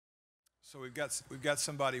So we've got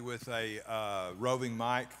somebody with a roving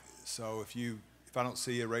mic. So if I don't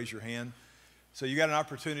see you, raise your hand. So you got an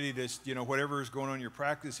opportunity to whatever is going on in your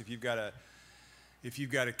practice. If you've got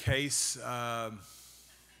a case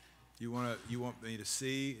you want me to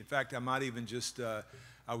see. In fact, I might even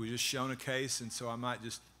I was just shown a case, and so I might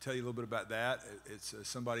just tell you a little bit about that. It's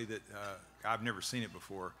somebody that I've never seen it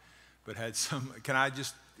before, but had some. Can I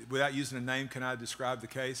just, without using a name, can I describe the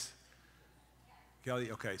case?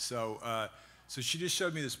 Kelly, okay, so she just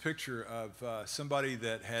showed me this picture of somebody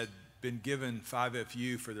that had been given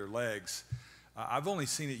 5FU for their legs. I've only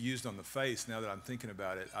seen it used on the face now that I'm thinking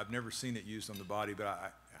about it. I've never seen it used on the body, but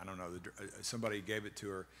I don't know, somebody gave it to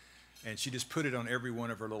her, and she just put it on every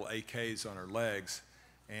one of her little AKs on her legs,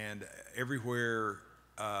 and everywhere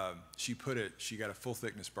she put it, she got a full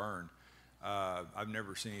thickness burn. I've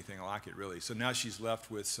never seen anything like it, really. So now she's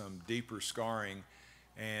left with some deeper scarring,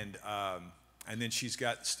 and then she's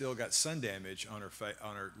still got sun damage on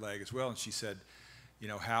her leg as well. And she said,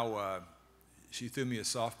 she threw me a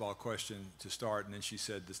softball question to start, and then she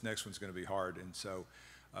said, this next one's going to be hard. And so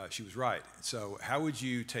she was right. So how would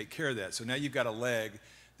you take care of that? So now you've got a leg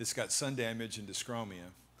that's got sun damage and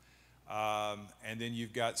dyschromia. And then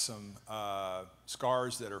you've got some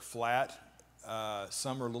scars that are flat.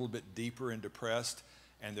 Some are a little bit deeper and depressed,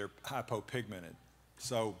 and they're hypopigmented.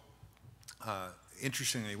 So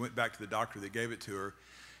interestingly, went back to the doctor that gave it to her,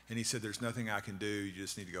 and he said, there's nothing I can do, you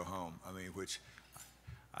just need to go home. I mean, which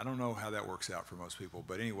I don't know how that works out for most people,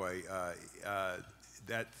 but anyway,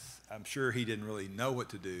 I'm sure he didn't really know what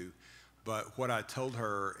to do, but what I told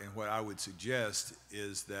her and what I would suggest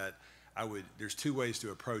is that there's two ways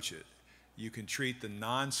to approach it. You can treat the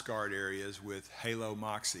non-scarred areas with Halo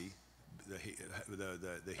Moxie,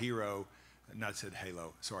 the Hero, not said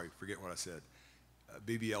Halo, sorry, forget what I said.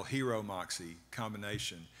 BBL Hero Moxie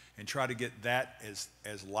combination, and try to get that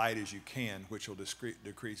as light as you can, which will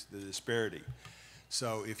decrease the disparity.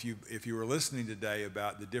 So if you were listening today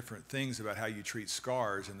about the different things about how you treat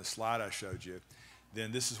scars in the slide I showed you,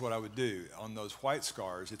 then this is what I would do. On those white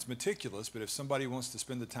scars, it's meticulous, but if somebody wants to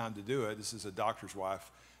spend the time to do it, this is a doctor's wife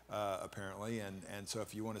apparently, and so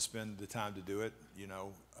if you want to spend the time to do it,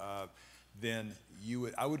 then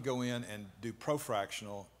I would go in and do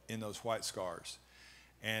profractional in those white scars.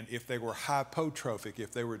 And if they were hypotrophic,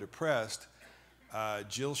 if they were depressed,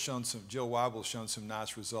 Jill Weibel's shown some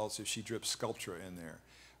nice results if she drips Sculptra in there.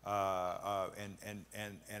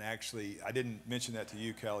 And actually, I didn't mention that to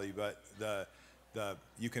you, Kelly, but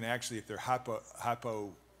you can actually, if they're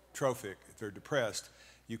hypotrophic, if they're depressed,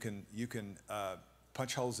 you can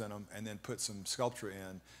punch holes in them and then put some Sculptra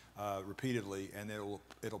in repeatedly, and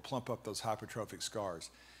it'll plump up those hypertrophic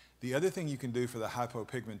scars. The other thing you can do for the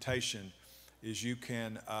hypopigmentation is you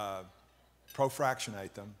can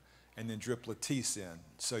profractionate them and then drip Latisse in.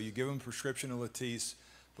 So you give them a prescription of Latisse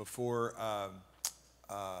before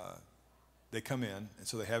they come in, and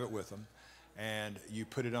so they have it with them, and you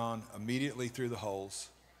put it on immediately through the holes.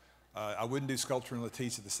 I wouldn't do Sculptra and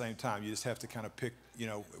Latisse at the same time. You just have to kind of pick,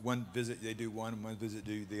 one visit they do one visit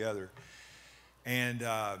do the other. And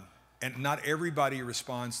not everybody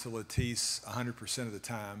responds to Latisse 100% of the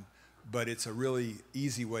time, but it's a really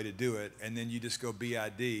easy way to do it. And then you just go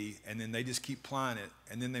BID, and then they just keep applying it,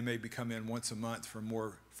 and then they maybe come in once a month for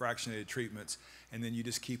more fractionated treatments, and then you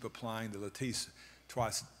just keep applying the Latisse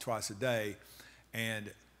twice a day.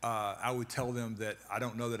 And I would tell them that I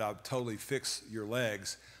don't know that I'll totally fix your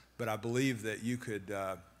legs, but I believe that you could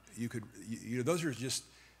those are just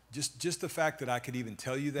the fact that I could even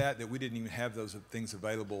tell you that we didn't even have those things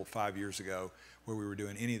available 5 years ago where we were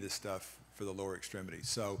doing any of this stuff for the lower extremities.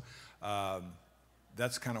 So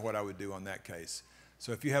that's kind of what I would do on that case.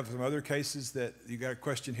 So if you have some other cases that you got a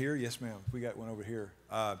question here, yes ma'am, we got one over here.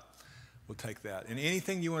 We'll take that. And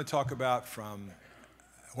anything you want to talk about from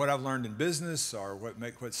what I've learned in business, or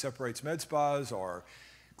what separates med spas, or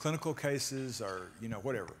clinical cases, or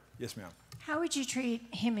whatever. Yes ma'am. How would you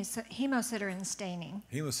treat hemosiderin staining?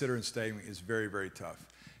 Hemosiderin staining is very, very tough.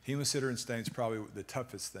 Hemosiderin staining is probably the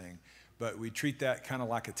toughest thing, but we treat that kind of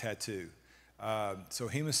like a tattoo. So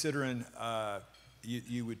hemosiderin, I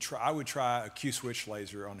would try a Q-switch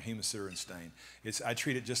laser on a hemosiderin stain. I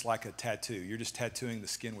treat it just like a tattoo. You're just tattooing the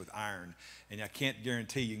skin with iron, and I can't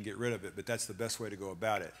guarantee you can get rid of it, but that's the best way to go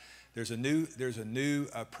about it. There's a new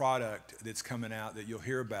product that's coming out that you'll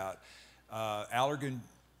hear about. Allergan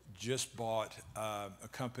just bought a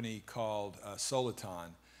company called Soliton,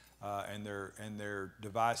 and their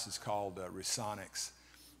device is called Resonics,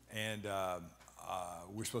 and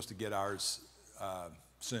we're supposed to get ours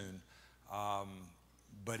soon.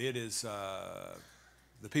 But it is,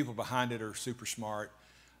 the people behind it are super smart.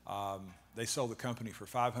 they sold the company for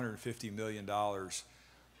 $550 million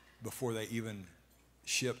before they even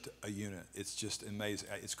shipped a unit. It's just amazing.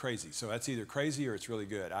 It's crazy. So that's either crazy or it's really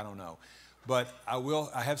good. I don't know. But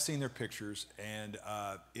I have seen their pictures, and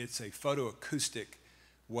it's a photoacoustic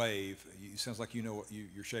wave. It sounds like you know,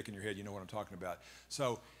 you're shaking your head, you know what I'm talking about.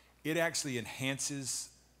 So it actually enhances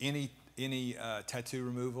any tattoo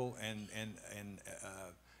removal, and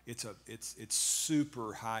it's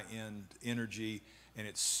super high-end energy, and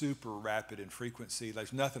it's super rapid in frequency.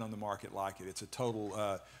 There's nothing on the market like it. It's a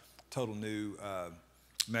total new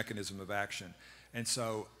mechanism of action. And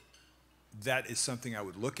so that is something I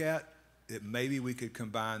would look at. That maybe we could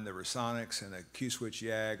combine the Resonics and a Q-switch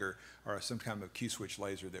YAG or some kind of Q-switch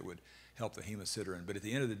laser that would help the hemosiderin. But at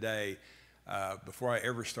the end of the day, before I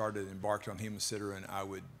ever embarked on hemosiderin, I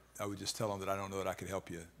would just tell them that I don't know that I could help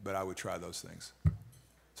you, but I would try those things.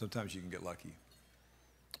 Sometimes you can get lucky.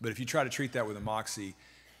 But if you try to treat that with a Moxie,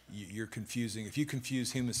 you're confusing. If you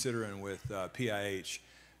confuse hemosiderin with PIH,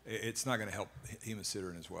 it's not going to help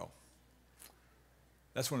hemosiderin as well.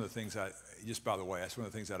 That's one of the things just by the way, that's one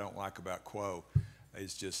of the things I don't like about Quo,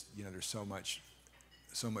 is just, you know, there's so much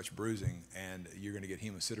bruising, and you're going to get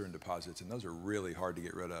hemosiderin deposits, and those are really hard to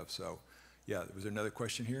get rid of. So, yeah, was there another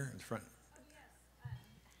question here in the front?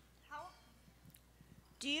 Yes.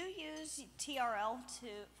 Do you use TRL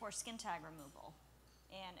for skin tag removal?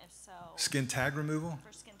 And if so, skin tag removal?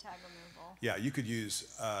 For skin tag removal. Yeah, you could use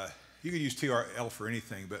TRL for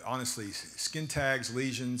anything, but honestly, skin tags,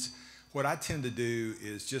 lesions. What I tend to do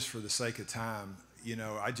is, just for the sake of time, you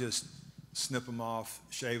know, I just snip them off,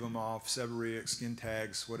 shave them off, seborrheic, skin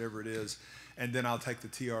tags, whatever it is, and then I'll take the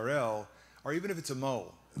TRL, or even if it's a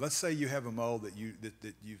mole. Let's say you have a mole that you've.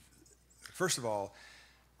 First of all,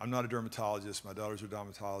 I'm not a dermatologist. My daughter's a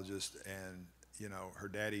dermatologist, and you know, her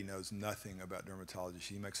daddy knows nothing about dermatology.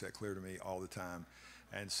 She makes that clear to me all the time,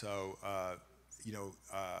 and so you know,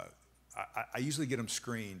 I usually get them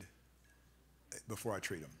screened before I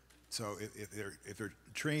treat them. So if they're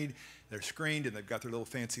trained, they're screened, and they've got their little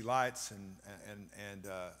fancy lights, and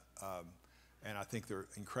I think they're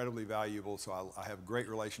incredibly valuable. So I have great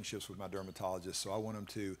relationships with my dermatologist. So I want them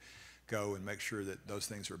to go and make sure that those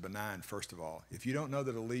things are benign. First of all, if you don't know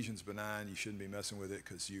that a lesion's benign, you shouldn't be messing with it,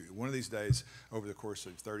 because one of these days, over the course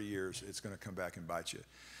of 30 years, it's going to come back and bite you.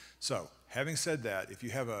 So having said that, if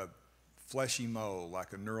you have a fleshy mole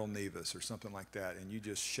like a neural nevus or something like that, and you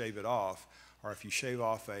just shave it off, or if you shave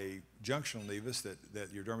off a junctional nevus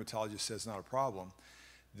that your dermatologist says not a problem,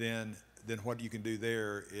 then what you can do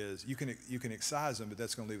there is you can excise them, but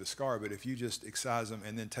that's going to leave a scar. But if you just excise them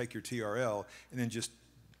and then take your TRL and then just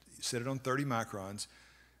set it on 30 microns,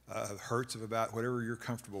 hertz of about whatever you're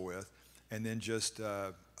comfortable with, and then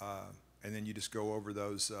you just go over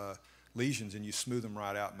those lesions, and you smooth them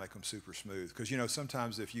right out and make them super smooth. Because, you know,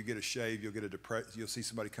 sometimes if you get a shave, you'll see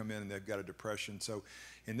somebody come in and they've got a depression. So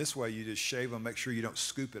in this way, you just shave them, make sure you don't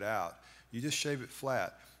scoop it out. You just shave it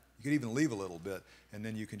flat. You could even leave a little bit, and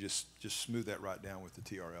then you can just smooth that right down with the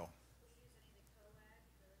TRL.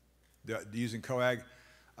 Using coag?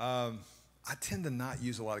 I tend to not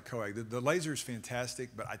use a lot of coag. The laser is fantastic,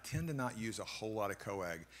 but I tend to not use a whole lot of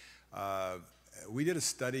coag. We did a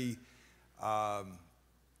study, oh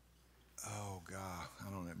God,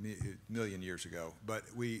 I don't know, a million years ago. But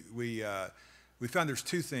we found there's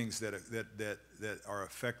two things that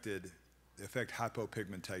affect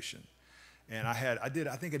hypopigmentation. And I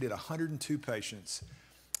think I did 102 patients,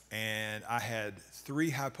 and I had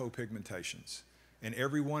 3 hypopigmentations. And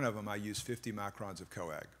every one of them I used 50 microns of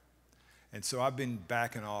coag. And so I've been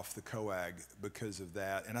backing off the coag because of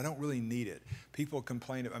that, and I don't really need it. People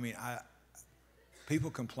complain about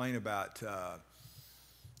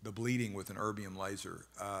the bleeding with an erbium laser,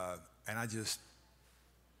 and I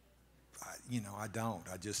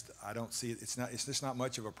don't see it. It's just not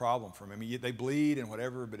much of a problem for me. I mean, they bleed and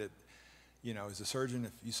whatever, but as a surgeon,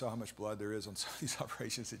 if you saw how much blood there is on some of these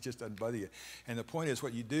operations, it just doesn't bother you. And the point is,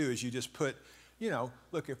 what you do is you just put,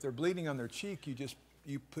 look, if they're bleeding on their cheek,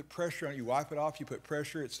 you put pressure on it, you wipe it off, you put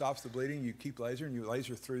pressure, it stops the bleeding, you keep laser, and you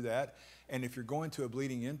laser through that. And if you're going to a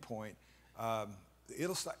bleeding endpoint,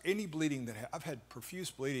 it'll stop any bleeding I've had profuse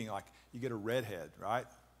bleeding, like you get a redhead, right?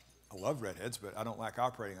 I love redheads, but I don't like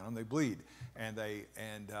operating on them. They bleed, and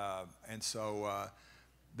so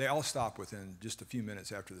they all stop within just a few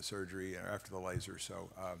minutes after the surgery or after the laser. So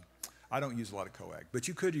I don't use a lot of coag, but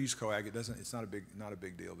you could use coag. It's not a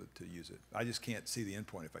big deal to use it. I just can't see the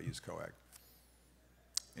endpoint if I use coag.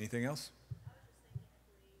 Anything else? I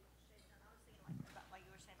was thinking like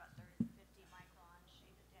you were saying about 30 to 50 microns,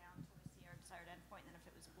 shave it down until we see our desired endpoint, and then if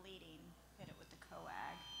it was bleeding, hit it with the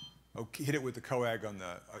coag. Okay, hit it with the coag on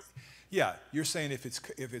the. Yeah, you're saying if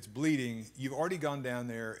it's bleeding, you've already gone down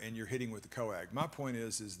there and you're hitting with the coag. My point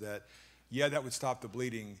is that, yeah, that would stop the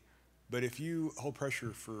bleeding, but if you hold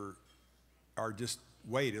pressure or just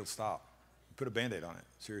wait, it'll stop. Put a Band-Aid on it,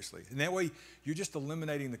 seriously. And that way, you're just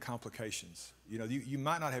eliminating the complications. You know, you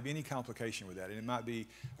might not have any complication with that, and it might be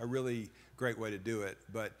a really great way to do it.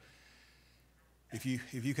 But if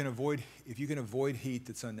you can avoid heat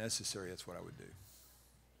that's unnecessary, that's what I would do,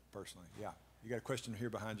 personally. Yeah. You got a question here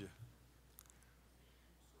behind you.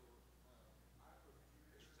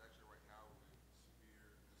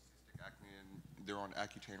 They're on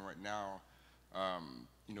Accutane right now,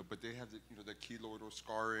 you know, but they have the keloidal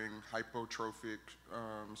scarring, atrophic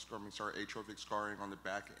scarring on the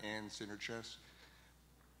back and center chest.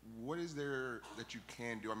 What is there that you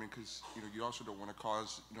can do? I mean, because you also don't want to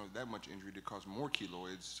cause that much injury to cause more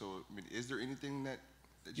keloids. So, I mean, is there anything that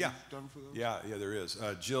you've done for those? Yeah, there is.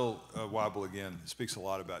 Jill Weibel, again, speaks a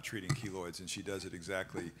lot about treating keloids, and she does it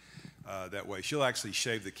exactly that way. She'll actually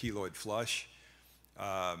shave the keloid flush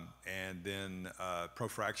and then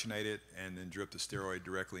profractionate it and then drip the steroid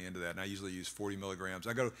directly into that. And I usually use 40 milligrams.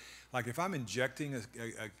 I go, like if I'm injecting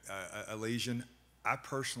a lesion, I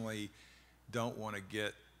personally don't want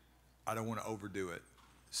to overdo it.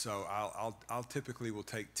 So I'll typically will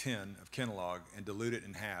take 10 of Kenalog and dilute it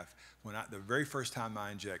in half. The very first time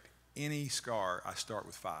I inject any scar, I start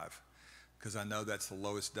with 5 because I know that's the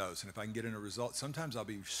lowest dose. And if I can get in a result, sometimes I'll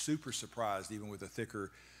be super surprised even with a thicker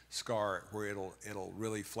scar where it'll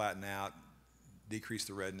really flatten out, decrease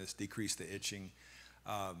the redness, decrease the itching.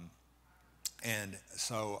 And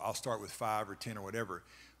so I'll start with 5 or 10 or whatever.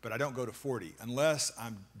 But I don't go to 40 unless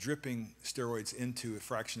I'm dripping steroids into a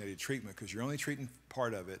fractionated treatment because you're only treating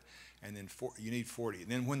part of it, and then you need 40.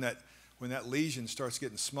 And then when that lesion starts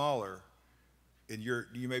getting smaller, and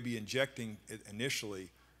you may be injecting it initially,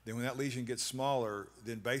 then when that lesion gets smaller,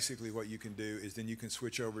 then basically what you can do is then you can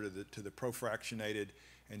switch over to the profractionated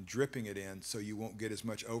and dripping it in so you won't get as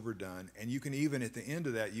much overdone. And you can even, at the end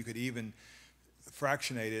of that, you could even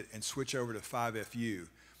fractionate it and switch over to 5FU.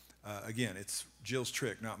 Again, it's Jill's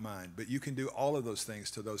trick, not mine. But you can do all of those things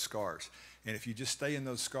to those scars. And if you just stay in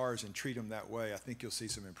those scars and treat them that way, I think you'll see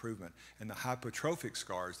some improvement. And the hypertrophic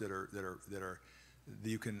scars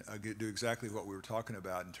you can do exactly what we were talking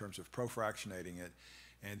about in terms of profractionating it.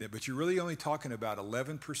 But you're really only talking about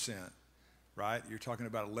 11%, right? You're talking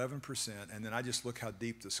about 11%, and then I just look how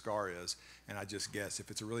deep the scar is, and I just guess.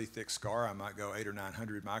 If it's a really thick scar, I might go 800 or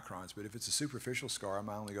 900 microns, but if it's a superficial scar, I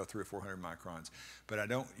might only go 300 or 400 microns. But I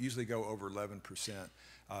don't usually go over 11%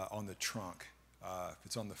 on the trunk. If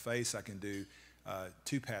it's on the face, I can do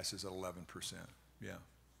 2 passes at 11%, yeah.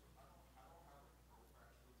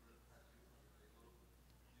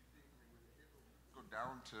 Go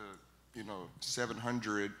down to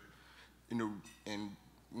 700, and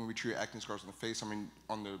when we treat acne scars on the face, I mean,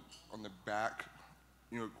 on the back,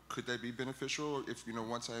 could that be beneficial if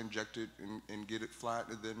once I inject it and get it flat,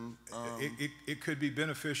 and then it could be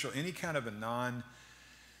beneficial. Any kind of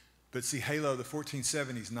but see, Halo, the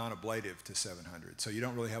 1470 is non-ablative to 700, so you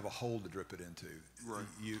don't really have a hole to drip it into. Right.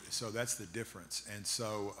 So that's the difference. And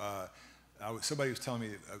so somebody was telling me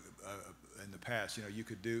in the past, you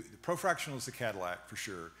could do the profractional is the Cadillac for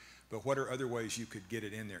sure. But what are other ways you could get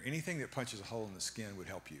it in there? Anything that punches a hole in the skin would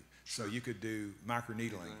help you. So you could do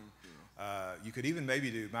microneedling. You could even maybe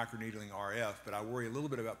do microneedling RF, but I worry a little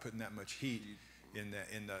bit about putting that much heat in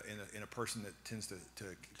a person that tends to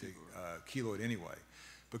keloid anyway.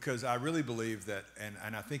 Because I really believe that,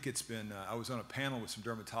 and I think it's been, I was on a panel with some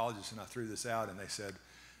dermatologists and I threw this out and they said,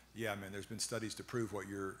 yeah, man, there's been studies to prove what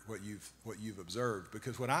you've observed.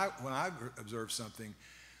 Because when I've observed something,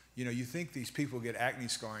 you think these people get acne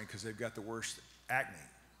scarring because they've got the worst acne.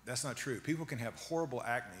 That's not true. People can have horrible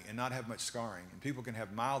acne and not have much scarring, and people can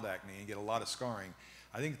have mild acne and get a lot of scarring.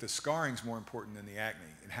 I think the scarring's more important than the acne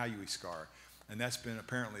and how you scar, and that's been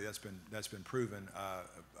proven. I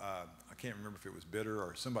can't remember if it was Bitter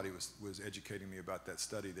or somebody was educating me about that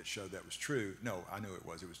study that showed that was true. No, I knew it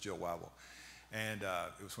was. It was Jill Weibel, and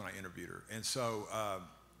it was when I interviewed her, and so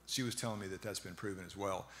she was telling me that that's been proven as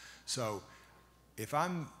well. So if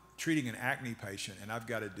I'm treating an acne patient and I've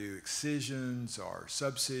got to do excisions or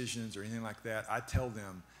subcisions or anything like that, I tell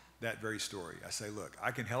them that very story. I say, look,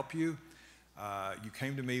 I can help you. You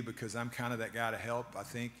came to me because I'm kind of that guy to help. I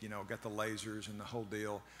think, got the lasers and the whole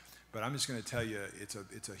deal. But I'm just going to tell you,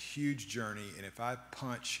 it's a huge journey. And if I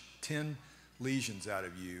punch 10 lesions out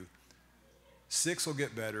of you, 6 will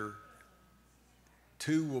get better,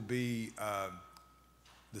 2 will be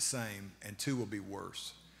the same, and 2 will be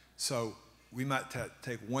worse. So we might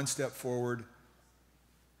take 1 step forward,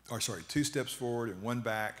 2 steps forward and 1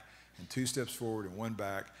 back, and 2 steps forward and 1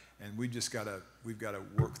 back, And we've got to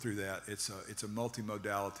work through that. It's a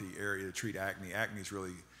multimodality area to treat acne. Acne's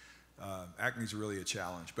really a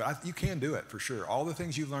challenge, but you can do it for sure. All the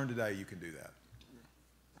things you've learned today, you can do that.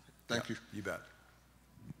 Thank you. You bet.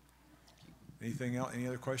 Anything else? Any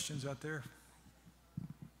other questions out there?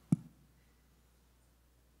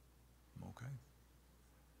 Okay.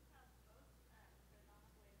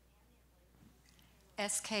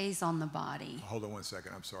 SKs on the body. Hold on one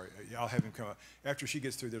second. I'm sorry. I'll have him come up. After she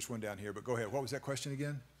gets through, there's one down here, but go ahead. What was that question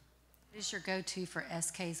again? What is your go-to for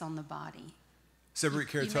SKs on the body?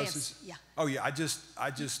 Seborrheic You may have- keratosis? yeah. Oh yeah, I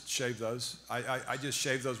just shave those. I just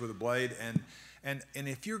shave those with a blade, and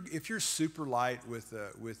if you're super light with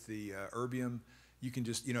the erbium, you can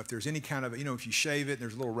just, if there's any kind of, if you shave it and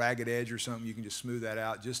there's a little ragged edge or something, you can just smooth that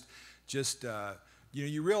out.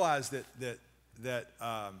 You realize that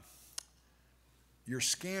your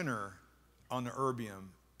scanner on the erbium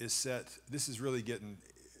is set. This is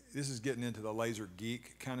getting into the laser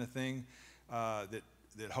geek kind of thing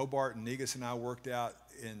that Hobart and Negus and I worked out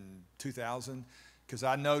in 2000, because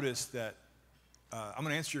I noticed that, I'm going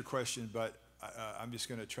to answer your question, but I'm just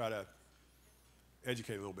going to try to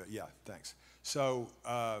educate a little bit. Yeah, thanks. So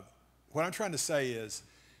what I'm trying to say is,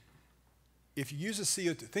 if you use a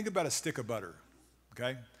CO2, think about a stick of butter,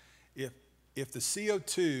 okay? If the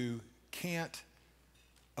CO2 can't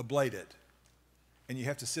ablate it, and you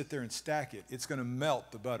have to sit there and stack it, it's going to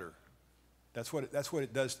melt the butter. That's what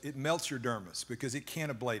it does. It melts your dermis because it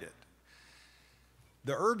can't ablate it.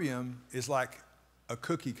 The erbium is like a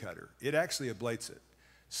cookie cutter. It actually ablates it.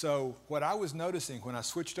 So what I was noticing when I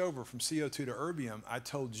switched over from CO2 to erbium, I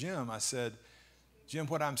told Jim, I said, Jim,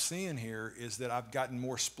 what I'm seeing here is that I've gotten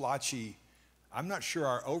more splotchy. I'm not sure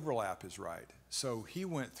our overlap is right. So he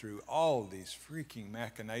went through all these freaking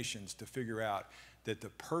machinations to figure out that the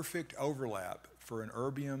perfect overlap for an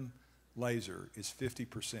erbium laser is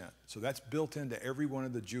 50%. So that's built into every one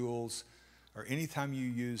of the jewels, or anytime you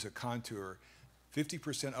use a contour,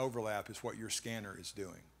 50% overlap is what your scanner is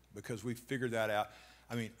doing, because we've figured that out.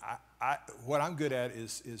 I mean, what I'm good at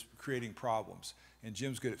is creating problems, and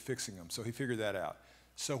Jim's good at fixing them, so he figured that out.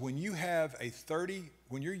 So when you have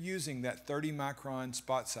when you're using that 30 micron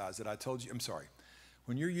spot size that I told you,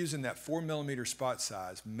 when you're using that 4 millimeter spot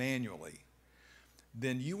size manually,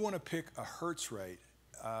 then you want to pick a hertz rate.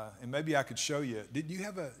 And maybe I could show you. Did you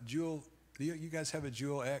have a Jewel? Do you guys have a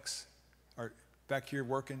Jewel X? Or back here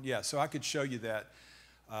working? Yeah, so I could show you that.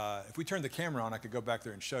 If we turn the camera on, I could go back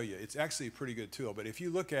there and show you. It's actually a pretty good tool. But if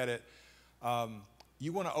you look at it,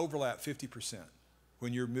 you want to overlap 50%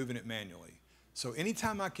 when you're moving it manually. So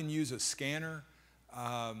anytime I can use a scanner,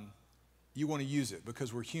 you want to use it,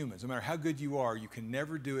 because we're humans. No matter how good you are, you can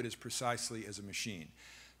never do it as precisely as a machine.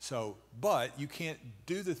 So, but you can't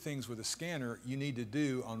do the things with a scanner you need to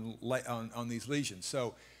do on these lesions.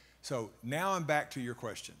 So now I'm back to your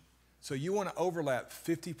question. So you want to overlap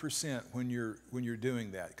 50% when you're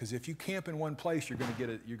doing that, because if you camp in one place, you're going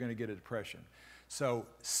to get a depression. So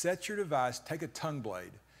set your device, take a tongue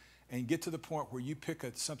blade, and get to the point where you pick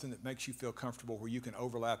something that makes you feel comfortable, where you can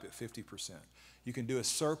overlap at 50%. You can do a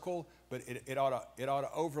circle, but it ought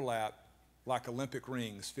to overlap like Olympic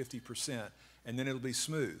rings, 50%. And then it'll be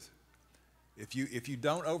smooth. If you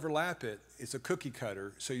don't overlap it, it's a cookie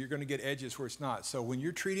cutter, so you're going to get edges where it's not. So when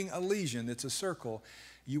you're treating a lesion that's a circle,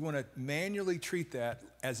 you want to manually treat that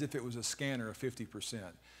as if it was a scanner of 50%.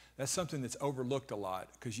 That's something that's overlooked a lot,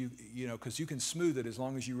 because you can smooth it as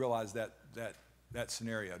long as you realize that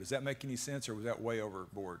scenario. Does that make any sense, or was that way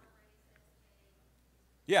overboard?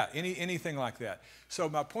 Yeah, anything like that. So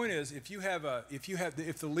my point is, if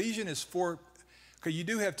the lesion is 4. Okay, you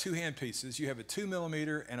do have two hand pieces. You have a 2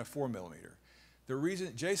 millimeter and a 4 millimeter. The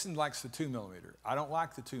reason Jason likes the 2 millimeter, I don't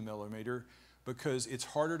like the 2 millimeter, because it's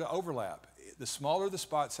harder to overlap. The smaller the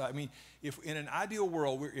spot size. I mean, if in an ideal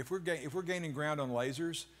world, if we're gaining ground on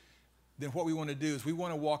lasers, then what we want to do is we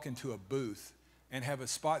want to walk into a booth and have a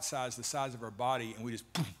spot size the size of our body, and we just,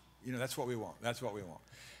 that's what we want. That's what we want.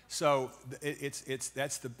 So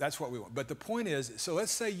that's what we want. But the point is, so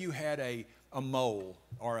let's say you had a mole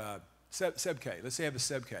or a Seb-K. Let's say you have a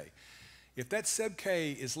Seb-K. If that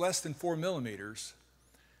Seb-K is less than 4 millimeters,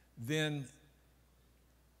 then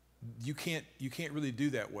you can't really do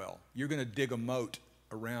that well. You're going to dig a moat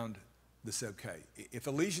around the Seb-K. If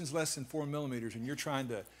a lesion's less than 4 millimeters and you're trying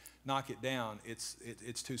to knock it down, it's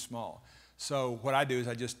too small. So what I do is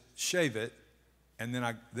I just shave it, and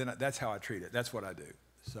then that's how I treat it. That's what I do.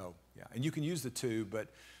 So yeah, and you can use the 2, but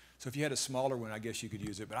so if you had a smaller one, I guess you could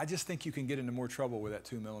use it. But I just think you can get into more trouble with that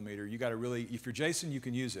 2 millimeter. You got to really, if you're Jason, you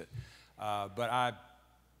can use it. But I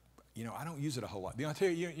don't use it a whole lot. I'll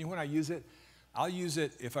tell you, when I use it, I'll use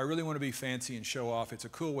it if I really want to be fancy and show off. It's a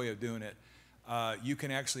cool way of doing it. You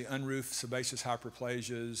can actually unroof sebaceous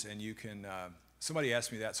hyperplasias, and you can, somebody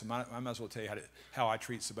asked me that, so I might as well tell you how I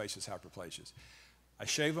treat sebaceous hyperplasias. I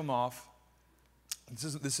shave them off.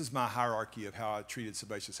 This is my hierarchy of how I treated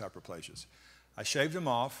sebaceous hyperplasias. I shaved them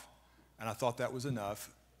off, and I thought that was enough,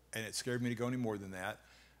 and it scared me to go any more than that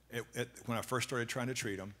when I first started trying to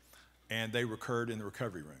treat them, and they recurred in the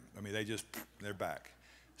recovery room. I mean, they're back.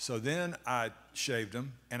 So then I shaved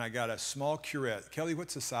them, and I got a small curette. Kelly,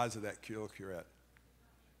 what's the size of that little curette?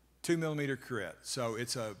 2 millimeter curette. So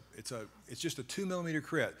it's just a 2 millimeter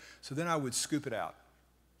curette. So then I would scoop it out,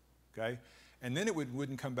 okay? And then it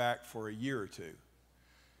wouldn't come back for a year or two.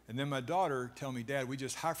 And then my daughter tell me, Dad, we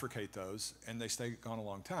just bifurcate those, and they stay gone a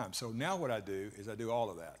long time. So now what I do is I do all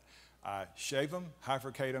of that. I shave them,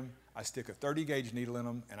 bifurcate them, I stick a 30 gauge needle in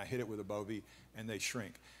them, and I hit it with a bovie, and they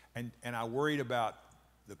shrink. And I worried about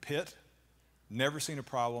the pit, never seen a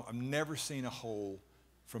problem. I've never seen a hole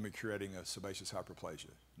from a curetting a sebaceous hyperplasia,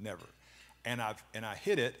 never. And I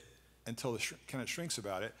hit it until it kind of shrinks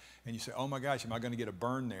about it, and you say, oh my gosh, am I going to get a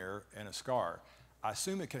burn there and a scar? I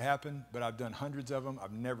assume it could happen, but I've done hundreds of them.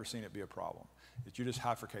 I've never seen it be a problem. You're just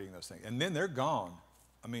bifurcating those things. And then they're gone.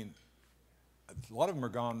 I mean, a lot of them are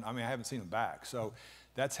gone. I mean, I haven't seen them back. So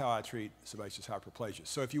that's how I treat sebaceous hyperplasia.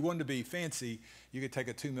 So if you wanted to be fancy, you could take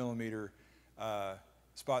a 2 millimeter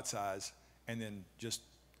spot size and then just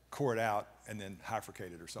core it out and then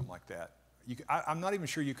bifurcate it or something like that. I'm not even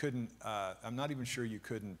sure you couldn't.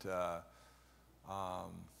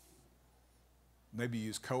 Maybe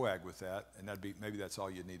use coag with that, and maybe that's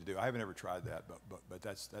all you need to do. I haven't ever tried that, but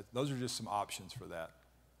those are just some options for that.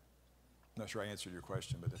 I'm not sure I answered your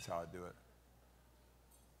question, but that's how I do it.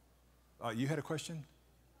 You had a question?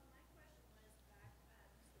 My question was back to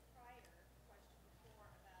the prior question before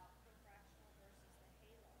about profractional versus the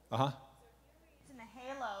halo. Uh-huh. Using the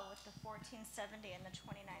halo with the 1470 and the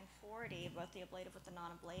 2940, both the ablative with the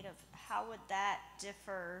non-ablative, how would that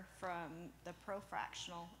differ from the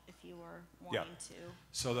profractional if you were wanting to?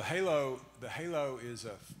 So the halo is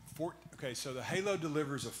so the halo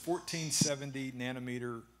delivers a 1470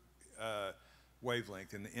 nanometer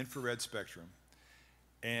wavelength in the infrared spectrum,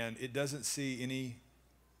 and it doesn't see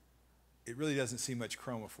it really doesn't see much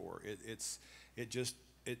chromophore.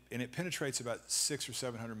 And it penetrates about 600 or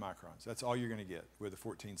 700 microns. That's all you're going to get with a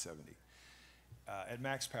 1470. At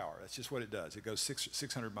max power, that's just what it does. It goes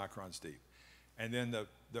 600 microns deep. And then the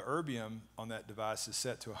erbium on that device is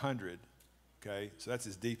set to 100, okay? So that's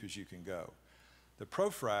as deep as you can go. The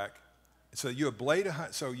ProFrac, so you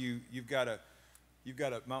ablate so you've got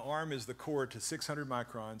my arm is the core to 600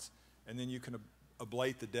 microns, and then you can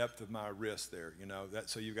ablate the depth of my wrist there,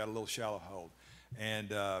 so you've got a little shallow hold.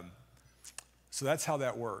 And so that's how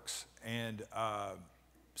that works. And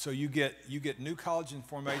so you get new collagen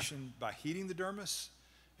formation by heating the dermis,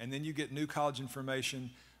 and then you get new collagen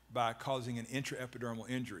formation by causing an intraepidermal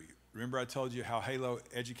injury. Remember I told you how Halo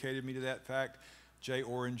educated me to that fact? Jay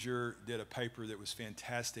Oringer did a paper that was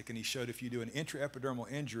fantastic, and he showed if you do an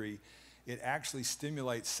intraepidermal injury, it actually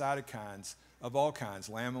stimulates cytokines of all kinds,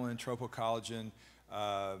 laminin, tropocollagen,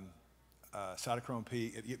 cytochrome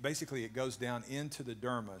P. Basically, it goes down into the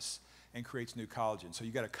dermis and creates new collagen. So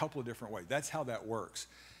you got a couple of different ways. That's how that works.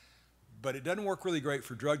 But it doesn't work really great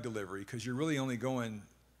for drug delivery because you're really only going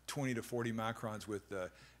 20 to 40 microns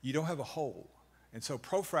you don't have a hole. And so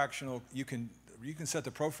profractional, you can set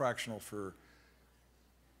the profractional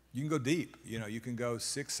you can go deep. You can go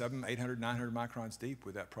 600, 700, 800, 900 microns deep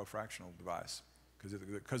with that profractional device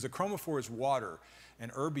because the chromophore is water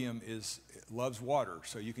and erbium loves water.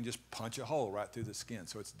 So you can just punch a hole right through the skin.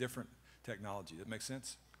 So it's different technology. That makes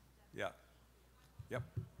sense? Yeah. Yep.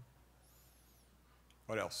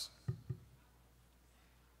 What else?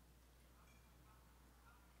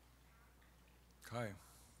 Okay.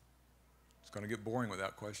 It's going to get boring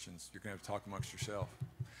without questions. You're going to have to talk amongst yourself.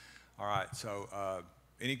 All right. So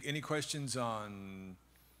any questions on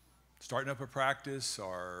starting up a practice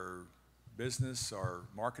or business or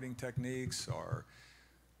marketing techniques or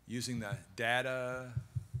using the data,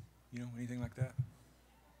 anything like that?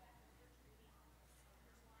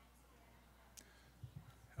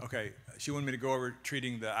 Okay, she wanted me to go over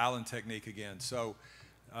treating the island technique again. So,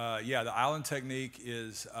 the island technique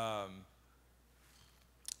is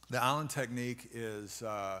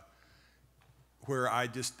where I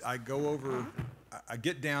go over. I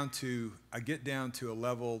get down to a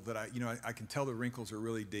level that I can tell the wrinkles are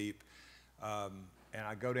really deep, and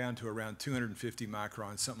I go down to around 250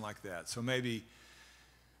 microns, something like that. So maybe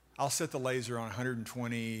I'll set the laser on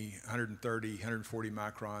 120, 130, 140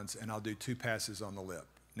 microns, and I'll do 2 passes on the lip.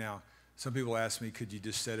 Now, some people ask me, could you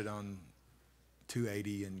just set it on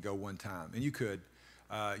 280 and go one time. And you could.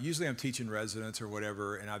 Usually I'm teaching residents or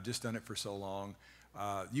whatever, and I've just done it for so long.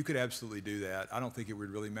 You could absolutely do that. I don't think it would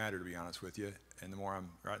really matter, to be honest with you. And the more I'm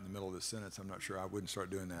right in the middle of the sentence, I'm not sure I wouldn't start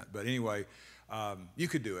doing that. But anyway, you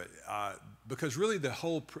could do it. Because really to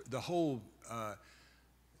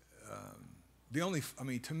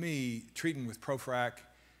me, treating with ProFrac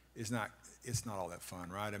is it's not all that fun,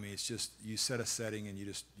 right? I mean, it's just, you set a setting and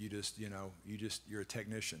you're a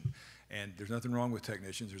technician. And there's nothing wrong with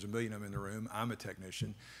technicians. There's a million of them in the room. I'm a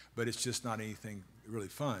technician, but it's just not anything really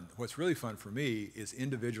fun. What's really fun for me is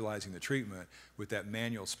individualizing the treatment with that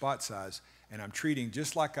manual spot size. And I'm treating,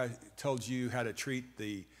 just like I told you how to treat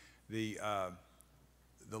the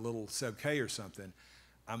little sub-K or something,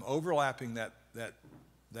 I'm overlapping that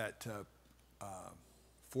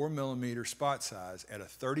 4 millimeter spot size at a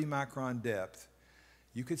 30 micron depth.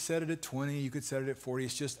 You could set it at 20, you could set it at 40.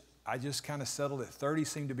 It's just, I just kind of settled at 30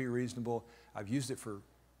 seemed to be reasonable. I've used it for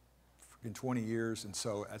freaking 20 years, and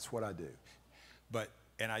so that's what I do.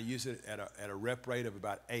 And I use it at a rep rate of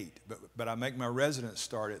about 8, but I make my residents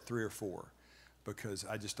start at 3 or 4 because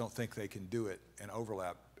I just don't think they can do it and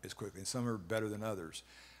overlap as quickly, and some are better than others.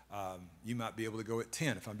 You might be able to go at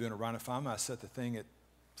 10. If I'm doing a rhinophyma, I set the thing at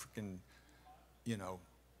freaking,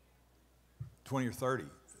 20 or 30,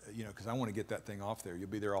 because I want to get that thing off there. You'll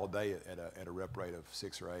be there all day at a rep rate of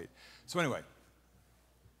 6 or 8. So anyway,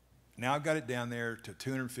 now I've got it down there to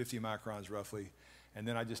 250 microns roughly, and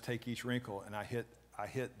then I just take each wrinkle and I hit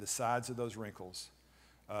the sides of those wrinkles.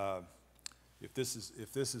 If this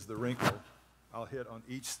is the wrinkle, I'll hit on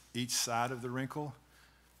each side of the wrinkle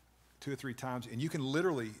 2 or 3 times, and you can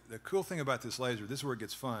literally, the cool thing about this laser, this is where it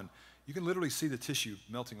gets fun, you can literally see the tissue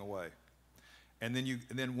melting away. And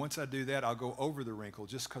then once I do that, I'll go over the wrinkle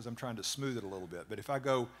just because I'm trying to smooth it a little bit. But if I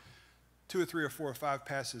go 2 or 3 or 4 or 5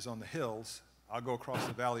 passes on the hills, I'll go across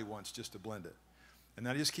the valley once just to blend it. And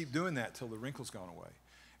then I just keep doing that till the wrinkle's gone away.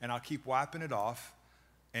 And I'll keep wiping it off.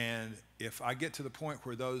 And if I get to the point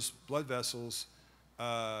where those blood vessels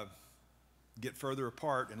get further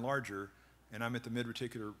apart and larger, and I'm at the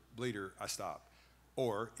mid-reticular bleeder, I stop.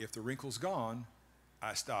 Or if the wrinkle's gone,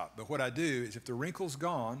 I stop. But what I do is if the wrinkle's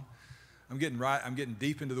gone, I'm getting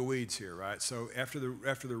deep into the weeds here, right? So after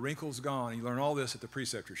the wrinkle's gone, you learn all this at the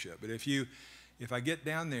preceptorship. But if I get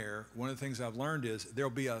down there, one of the things I've learned is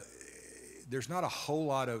there's not a whole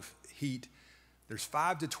lot of heat. There's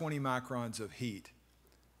 5 to 20 microns of heat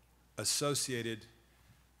associated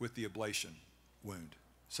with the ablation wound.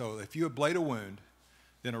 So if you ablate a wound,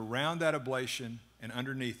 then around that ablation and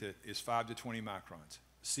underneath it is 5 to 20 microns.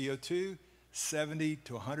 CO2, 70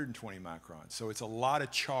 to 120 microns. So it's a lot of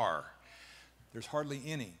char. There's hardly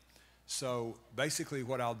any. So basically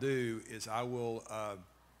what I'll do is I will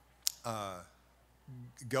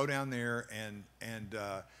go down there and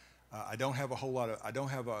I don't have a whole lot of,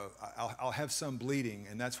 I'll have some bleeding,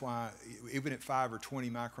 and that's why even at 5 or 20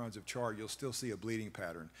 microns of char, you'll still see a bleeding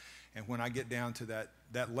pattern. And when I get down to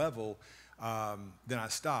that level, then I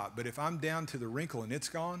stop. But if I'm down to the wrinkle and it's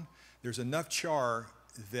gone, there's enough char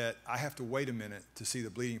that I have to wait a minute to see the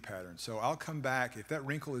bleeding pattern. So I'll come back, if that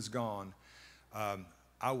wrinkle is gone,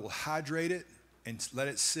 I will hydrate it and let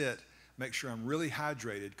it sit, make sure I'm really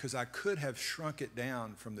hydrated, because I could have shrunk it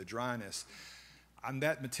down from the dryness. I'm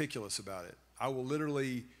that meticulous about it. I will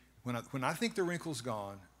literally, when I think the wrinkle's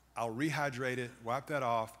gone, I'll rehydrate it, wipe that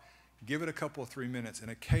off, give it a couple of 3 minutes,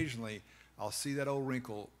 and occasionally I'll see that old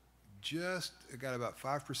wrinkle just got about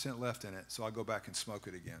 5% left in it, so I'll go back and smoke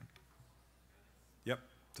it again. Yep,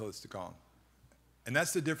 till it's gone. And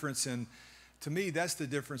that's the difference in, to me, that's the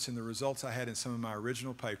difference in the results I had in some of my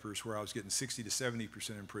original papers where I was getting 60 to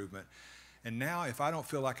 70% improvement. And now if I don't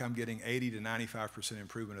feel like I'm getting 80 to 95%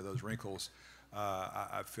 improvement of those wrinkles,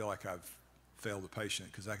 I feel like I've failed the patient,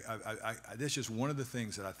 because that's just one of the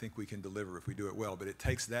things that I think we can deliver if we do it well, but it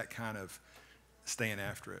takes that kind of staying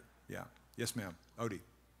after it. Yeah. Yes, ma'am. Odie.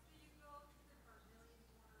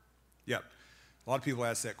 Yep. A lot of people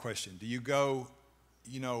ask that question. Do you go,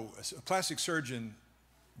 a plastic surgeon,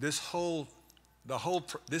 this is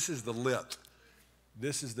the lip.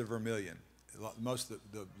 This is the vermilion. Most of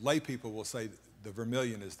the lay people will say the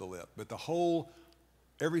vermilion is the lip, but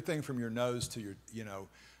everything from your nose to your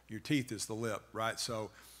teeth is the lip, right?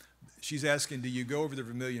 So she's asking, do you go over the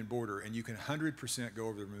vermilion border? And you can 100% go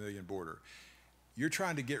over the vermilion border. You're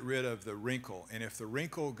trying to get rid of the wrinkle, and if the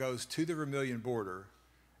wrinkle goes to the vermilion border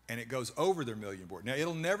and it goes over the vermilion border, now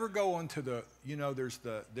it'll never go onto the, there's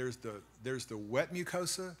the wet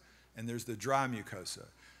mucosa and there's the dry mucosa.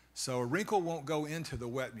 So a wrinkle won't go into the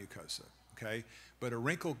wet mucosa, okay? But a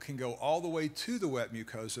wrinkle can go all the way to the wet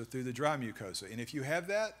mucosa through the dry mucosa. And if you have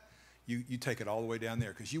that, you take it all the way down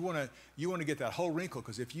there because you want to get that whole wrinkle,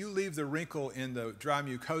 because if you leave the wrinkle in the dry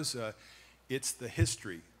mucosa, it's the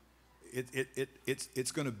history.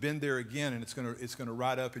 It's going to bend there again, and it's going to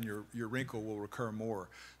ride up, and your wrinkle will recur more.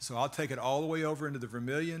 So I'll take it all the way over into the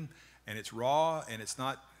vermilion, and it's raw, and it's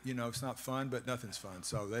not, it's not fun, but nothing's fun.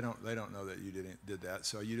 So they don't know that you did that.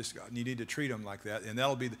 So you need to treat them like that, and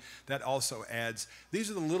that also adds.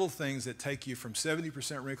 These are the little things that take you from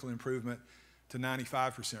 70% wrinkle improvement to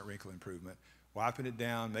 95% wrinkle improvement. Wiping it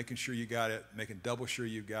down, making sure you got it, making double sure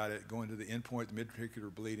you've got it, going to the endpoint, the mid-particular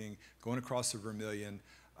bleeding, going across the vermilion,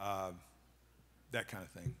 that kind of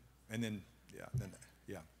thing. And then,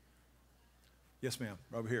 yeah. Yes, ma'am,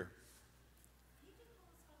 over here.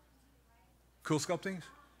 Cool sculptings?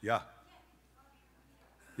 Yeah.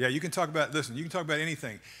 Yeah, you can talk about, listen, you can talk about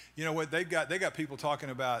anything. You know what, they got people talking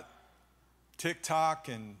about TikTok,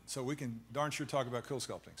 and so we can darn sure talk about cool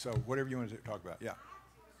sculpting. So whatever you want to talk about, yeah.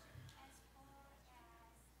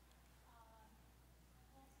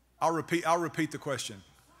 I'll repeat the question.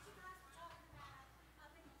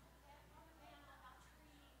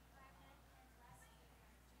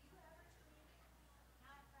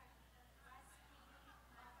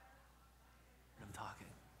 I'm talking.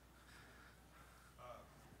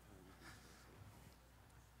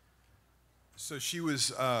 So she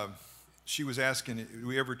was asking, do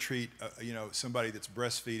we ever treat somebody that's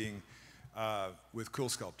breastfeeding with cool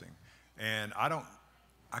sculpting? And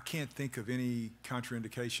I can't think of any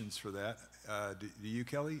contraindications for that. Do you,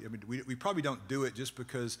 Kelly? I mean, we probably don't do it just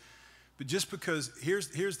because here's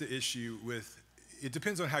the issue with it.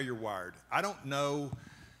 Depends on how you're wired. I don't know.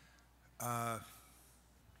 I'm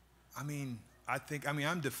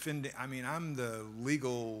defending. I mean, I'm the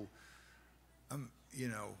legal.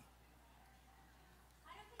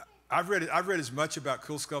 I've read as much about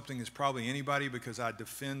cool sculpting as probably anybody because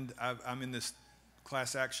I'm in this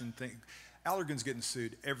class action thing. Allergan's getting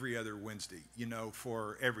sued every other Wednesday,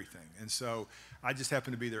 for everything. And so I just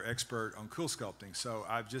happen to be their expert on cool sculpting. So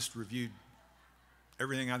I've just reviewed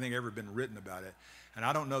everything I think ever been written about it. And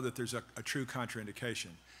I don't know that there's a true contraindication.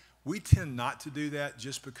 We tend not to do that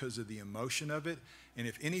just because of the emotion of it. And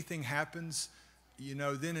if anything happens,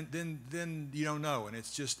 then you don't know. And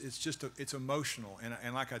it's emotional.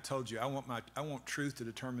 And like I told you, I want truth to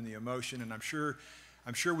determine the emotion. And I'm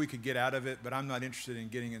sure we could get out of it, but I'm not interested in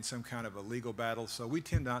getting in some kind of a legal battle. So we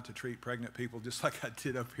tend not to treat pregnant people just like I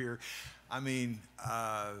did up here. I mean,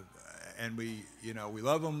 and we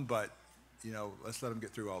love them, but, let's let them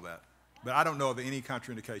get through all that. But I don't know of any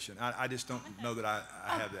contraindication. I just don't know that I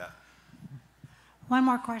have that. One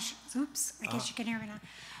more question. Oops, I guess you can hear me now.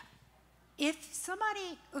 If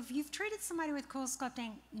you've treated somebody with cool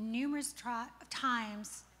sculpting numerous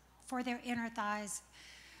times for their inner thighs,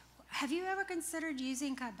 have you ever considered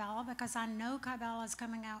using Kybella? Because I know Kybella is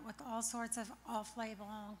coming out with all sorts of off-label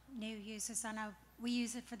new uses. I know we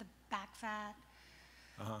use it for the back fat,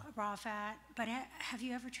 raw fat. But have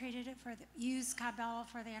you ever used Kybella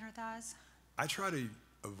for the inner thighs? I try to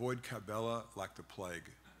avoid Kybella like the plague.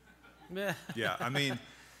 Yeah, I mean,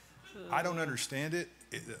 I don't understand it.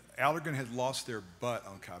 Allergan had lost their butt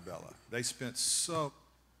on Kybella. They spent so...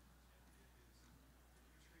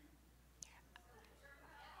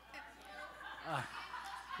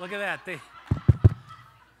 Look at that.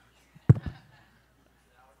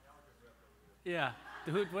 Yeah.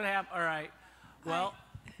 What happened? All right. Well,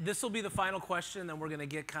 this will be the final question, then we're going to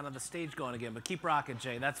get kind of the stage going again. But keep rocking,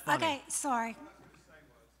 Jay. That's funny. Okay, sorry.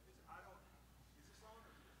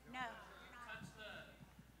 No.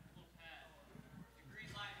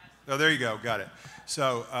 Oh, there you go. Got it.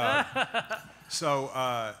 So,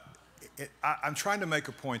 I'm trying to make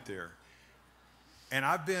a point there. And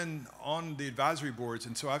I've been on the advisory boards,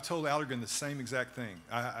 and so I've told Allergan the same exact thing.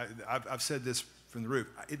 I've said this from the roof.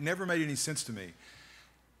 It never made any sense to me.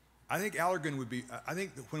 I think Allergan would be, I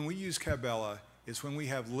think that when we use Kybella, is when we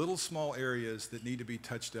have little small areas that need to be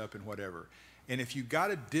touched up and whatever. And if you got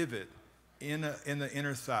a divot in the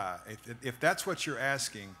inner thigh, if that's what you're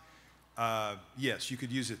asking, yes, you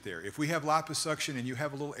could use it there. If we have liposuction and you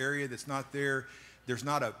have a little area that's not there, there's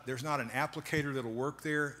not an applicator that'll work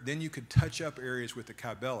there, then you could touch up areas with the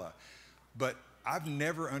Kybella. But I've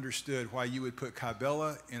never understood why you would put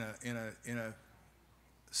Kybella in a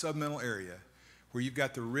submental area where you've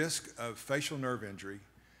got the risk of facial nerve injury,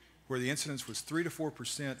 where the incidence was 3 to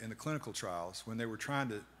 4% in the clinical trials when they were trying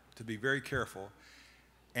to be very careful,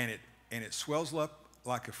 and it swells up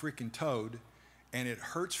like a freaking toad, and it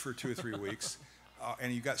hurts for 2 or 3 weeks,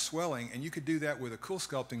 and you got swelling, and you could do that with a cool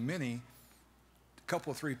sculpting mini,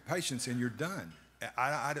 couple of 3 patients, and you're done.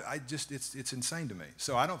 I just it's insane to me.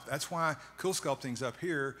 So that's why cool sculpting's up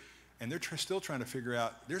here, and they're still trying to figure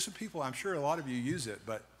out. There's some people, I'm sure a lot of you use it,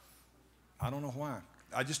 but I don't know why.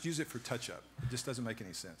 I just use it for touch-up. It just doesn't make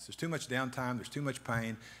any sense. There's too much downtime, there's too much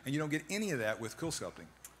pain, and you don't get any of that with cool sculpting.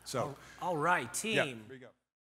 So, All right, team. yeah, here you go.